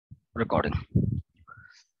Recording.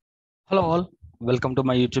 Hello all, welcome to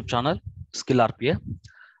my YouTube channel Skill RPA,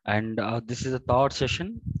 and this is the third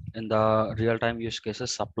session in the real-time use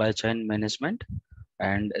cases supply chain management.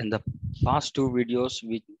 And in the past two videos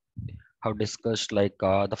we have discussed, like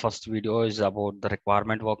the first video is about the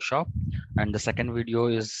requirement workshop, and the second video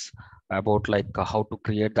is about how to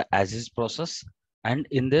create the as-is process. And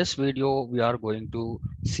in this video we are going to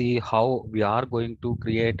see how we are going to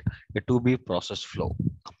create a to-be process flow,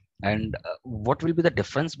 and what will be the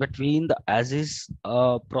difference between the as is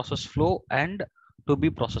process flow and to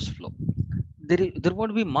be process flow. There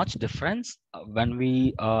won't be much difference when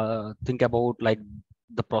we think about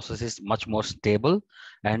the process is much more stable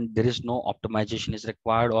and there is no optimization is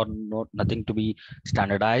required or nothing to be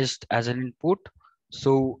standardized as an input.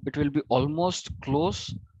 So it will be almost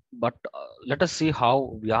close, but let us see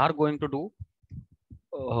how we are going to do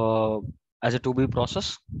uh, as a to be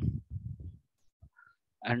process.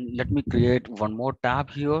 And let me create one more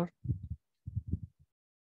tab here,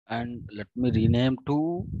 and let me rename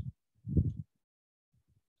to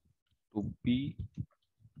be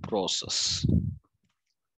process.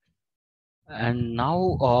 And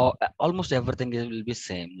now almost everything will be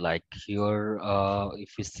same. Like here,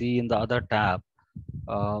 if we see in the other tab,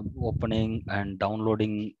 opening and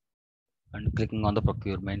downloading and clicking on the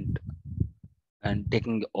procurement and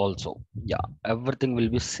taking also, yeah, everything will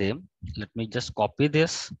be same. Let me just copy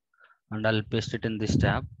this and I'll paste it in this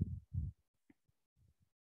tab.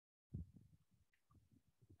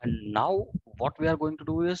 And now what we are going to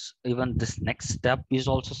do is, even this next step is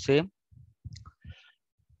also same.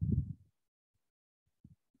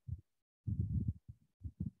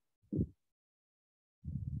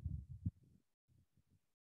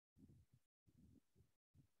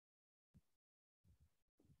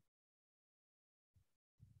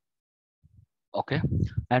 Okay,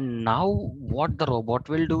 and now what the robot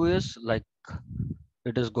will do is, like,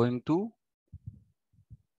 it is going to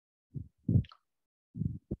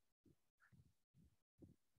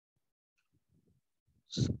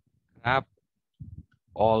scrap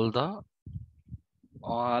all the,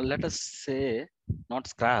 let us say, not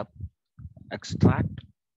scrap, extract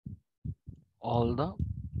all the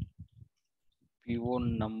PO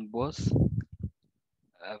numbers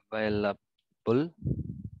available.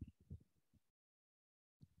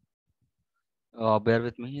 Bear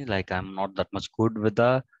with me, like I'm not that much good with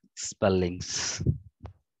the spellings.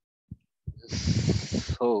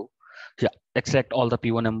 So yeah, extract all the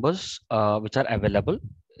PO numbers which are available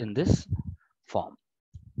in this form.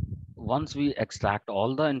 Once we extract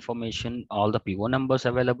all the information, all the PO numbers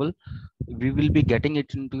available, we will be getting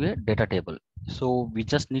it into a data table. So we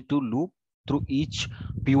just need to loop through each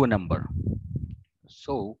PO number.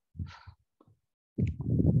 So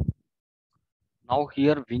now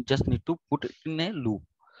here we just need to put it in a loop.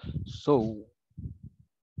 So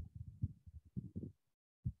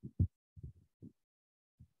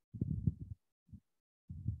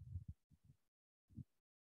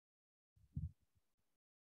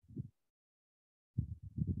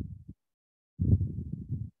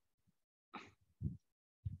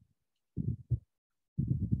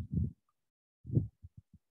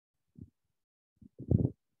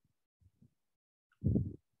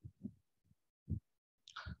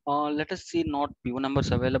let us see, not PO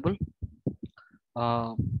numbers available.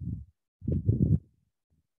 Uh,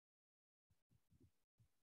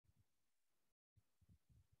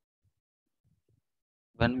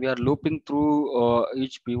 when we are looping through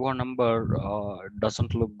each PO number,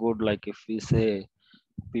 doesn't look good. Like if we say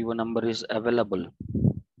PO number is available,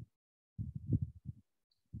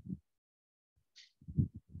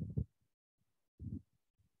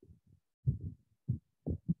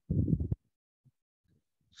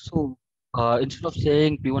 so instead of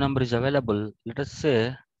saying PO number is available, let us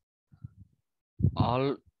say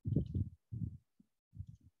all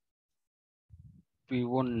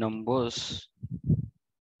PO numbers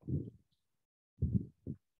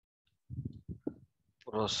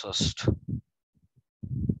processed.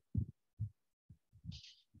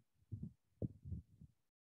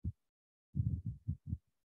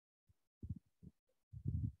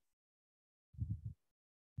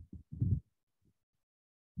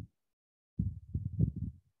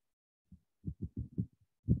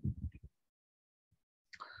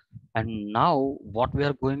 And now what we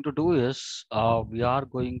are going to do is, we are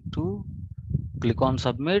going to click on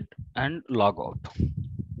submit and log out.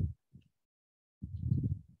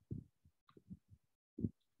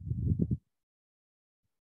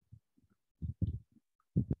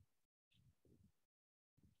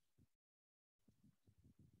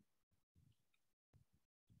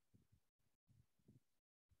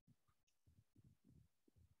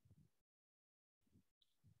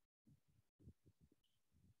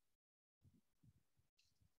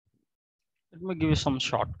 Let me give you some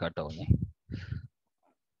shortcut only.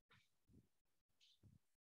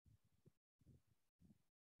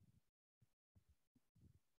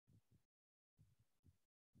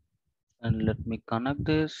 And let me connect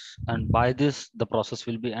this, and by this the process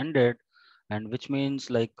will be ended, and which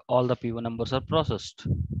means like all the PO numbers are processed.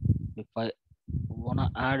 If I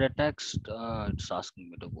wanna add a text, it's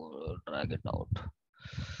asking me to go drag it out.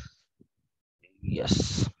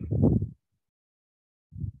 Yes.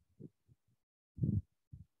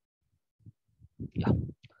 Yeah.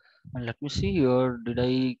 And let me see here, did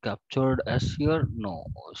I captured S here? No.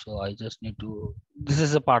 So I just need to, this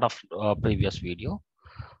is a part of previous video,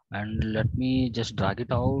 and let me just drag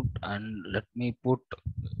it out and let me put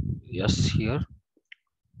yes here.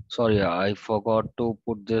 Sorry, I forgot to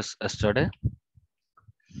put this yesterday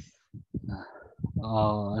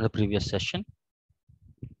in the previous session.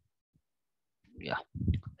 Yeah.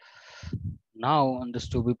 Now on this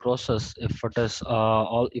to be processed, if it is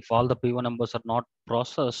all the PO numbers are not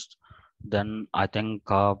processed, then I think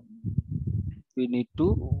we need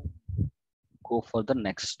to go for the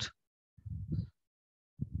next.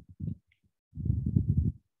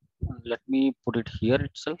 Let me put it here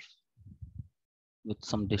itself with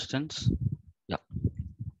some distance. Yeah.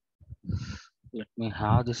 Let me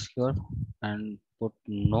have this here and put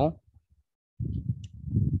no.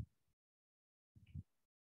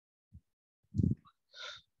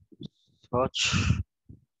 Search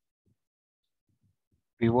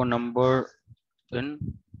PO number in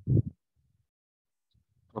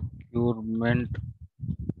procurement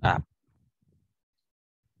app.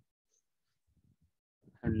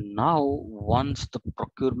 And now once the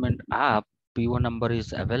procurement app PO number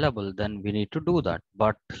is available, then we need to do that.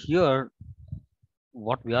 But here,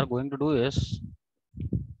 what we are going to do is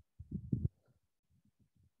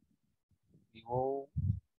PO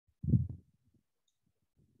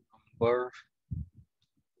number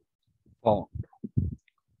found.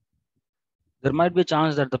 There might be a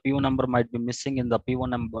chance that the PO number might be missing in the PO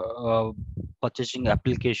number purchasing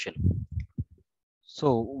application.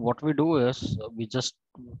 So what we do is we just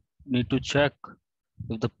need to check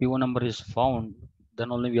if the PO number is found,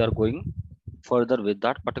 then only we are going further with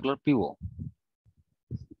that particular PO.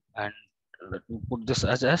 And let me put this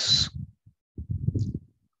as S.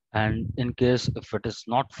 And in case if it is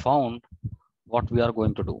not found, what we are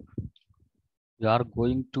going to do? We are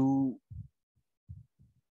going to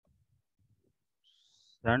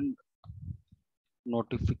send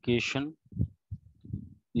notification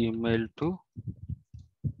email to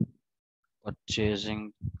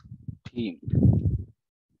purchasing team.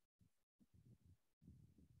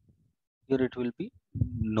 Here it will be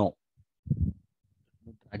no.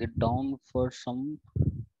 Drag it down for some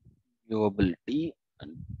viewability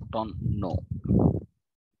and put on no.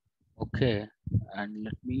 Okay, and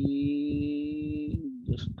let me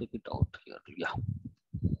just take it out here. Yeah,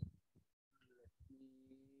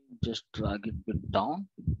 just drag it bit down,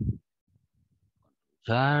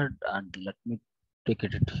 that, and let me take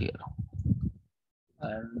it here.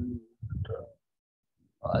 And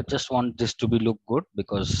I just want this to be look good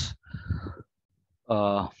because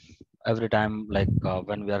uh, every time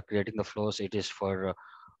when we are creating the flows, it is for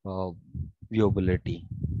viewability.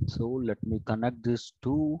 So let me connect this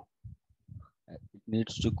to, it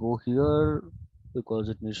needs to go here because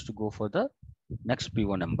it needs to go for the next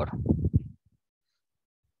PO number.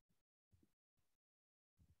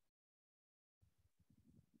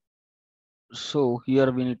 So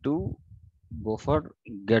here we need to go for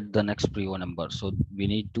get the next PO number. So we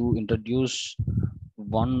need to introduce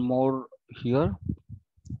one more here.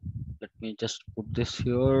 Let me just put this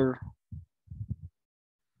here.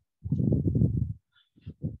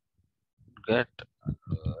 Get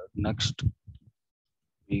next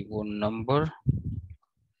PO number.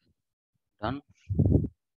 Done.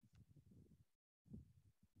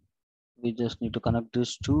 We just need to connect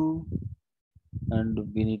this to, and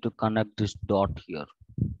we need to connect this dot here.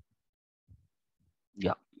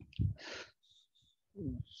 Yeah.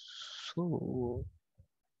 So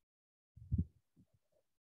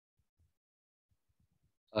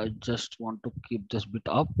I just want to keep this bit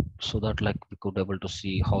up so that like we could able to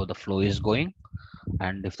see how the flow is going.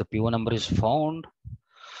 And if the PO number is found,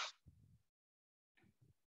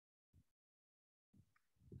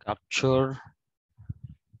 capture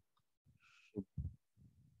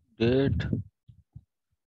date,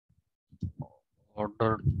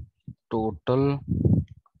 order total,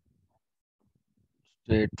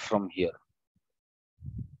 state from here.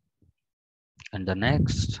 And the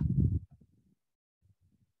next,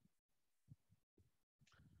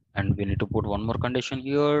 and we need to put one more condition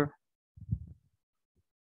here.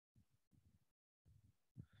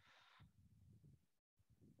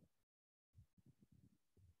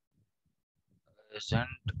 agent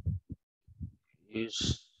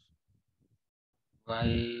is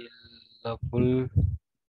available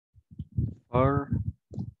for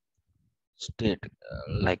state,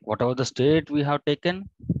 like whatever the state we have taken.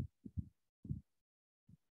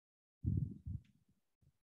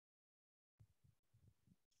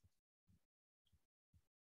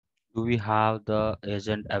 Do we have the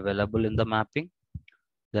agent available in the mapping?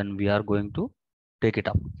 Then we are going to take it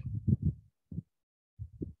up.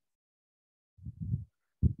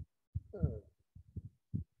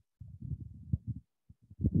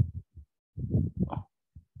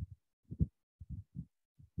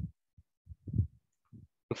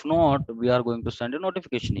 If not, we are going to send a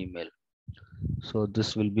notification email. So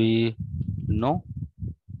this will be no.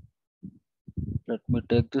 Let me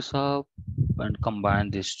take this up and combine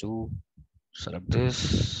these two. Select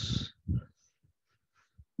this.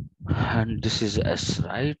 And this is S,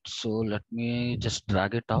 right? So let me just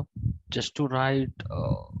drag it up just to write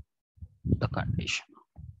the condition.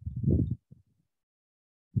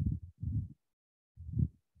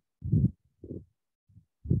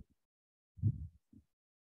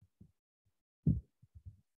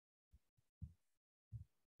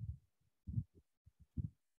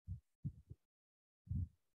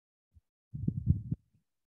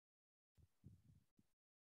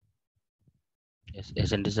 Yes,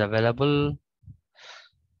 agent is available.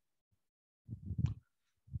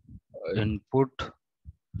 Input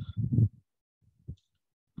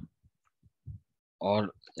or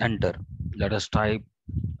enter. Let us type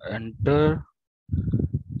enter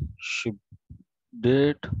ship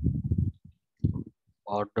date,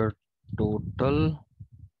 order total,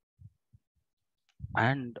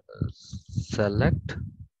 and select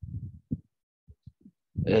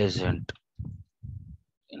agent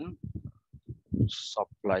in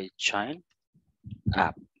supply chain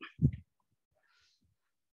app.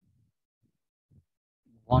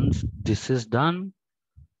 Once this is done,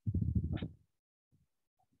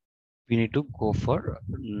 we need to go for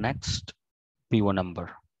next PO number.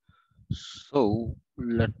 So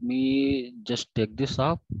let me just take this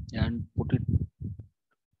up and put it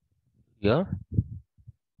here,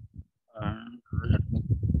 and let me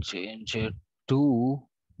change it to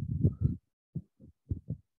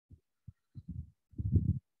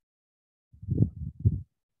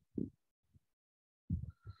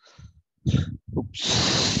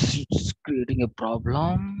oops, it's creating a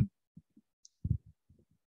problem.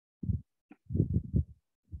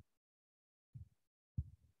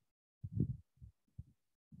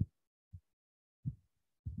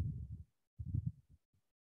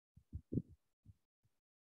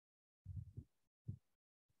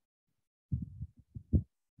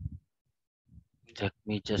 Let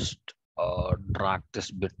me just drag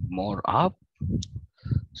this bit more up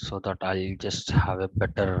so that I'll just have a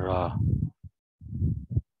better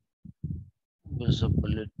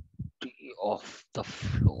visibility of the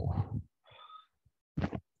flow.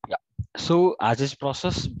 Yeah. So as this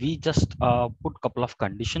process, we just put couple of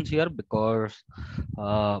conditions here because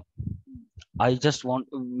uh, we just want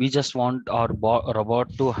our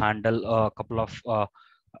robot to handle a couple of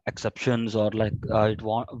exceptions, or like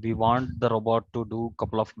we want the robot to do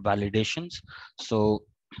couple of validations. So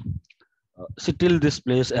see, till this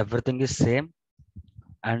place everything is same,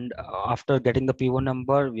 and after getting the PO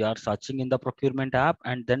number, we are searching in the procurement app,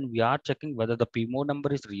 and then we are checking whether the PO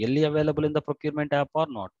number is really available in the procurement app or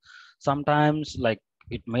not. Sometimes, like,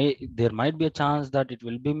 there might be a chance that it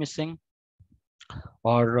will be missing,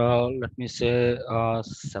 or let me say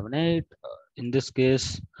 7 8. In this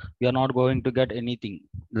case, we are not going to get anything,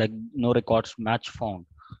 like no records match found.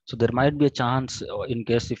 So there might be a chance, in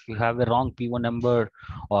case if you have a wrong PO number,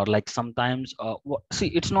 or like sometimes see,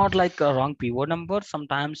 it's not like a wrong PO number.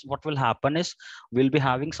 Sometimes what will happen is we'll be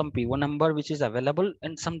having some PO number which is available,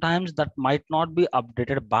 and sometimes that might not be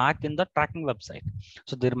updated back in the tracking website.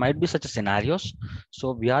 So there might be such a scenarios.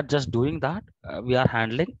 So we are just doing that, we are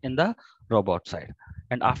handling in the robot side.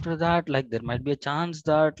 And after that, like, there might be a chance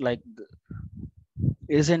that, like,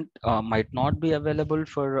 isn't might not be available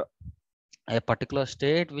for a particular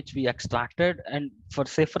state which we extracted, and for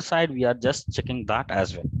safer side we are just checking that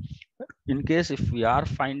as well. In case if we are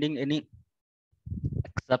finding any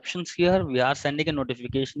exceptions here, we are sending a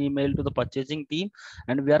notification email to the purchasing team,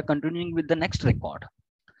 and we are continuing with the next record.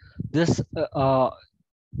 This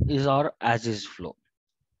is our as is flow.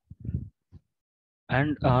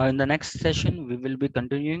 And in the next session, we will be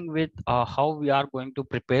continuing with how we are going to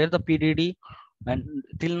prepare the PDD. And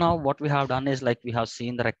till now, what we have done is, like, we have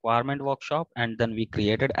seen the requirement workshop, and then we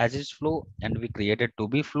created as is flow, and we created to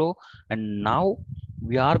be flow. And now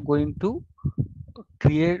we are going to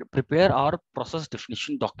prepare our process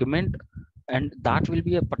definition document, and that will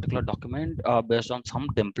be a particular document based on some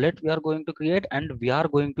template we are going to create, and we are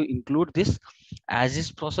going to include this as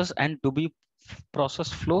is process and to be process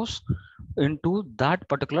flows into that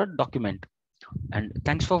particular document. And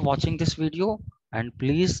thanks for watching this video, and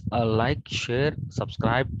please like, share,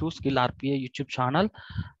 subscribe to Skill RPA YouTube channel,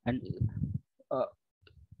 and uh,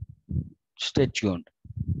 stay tuned.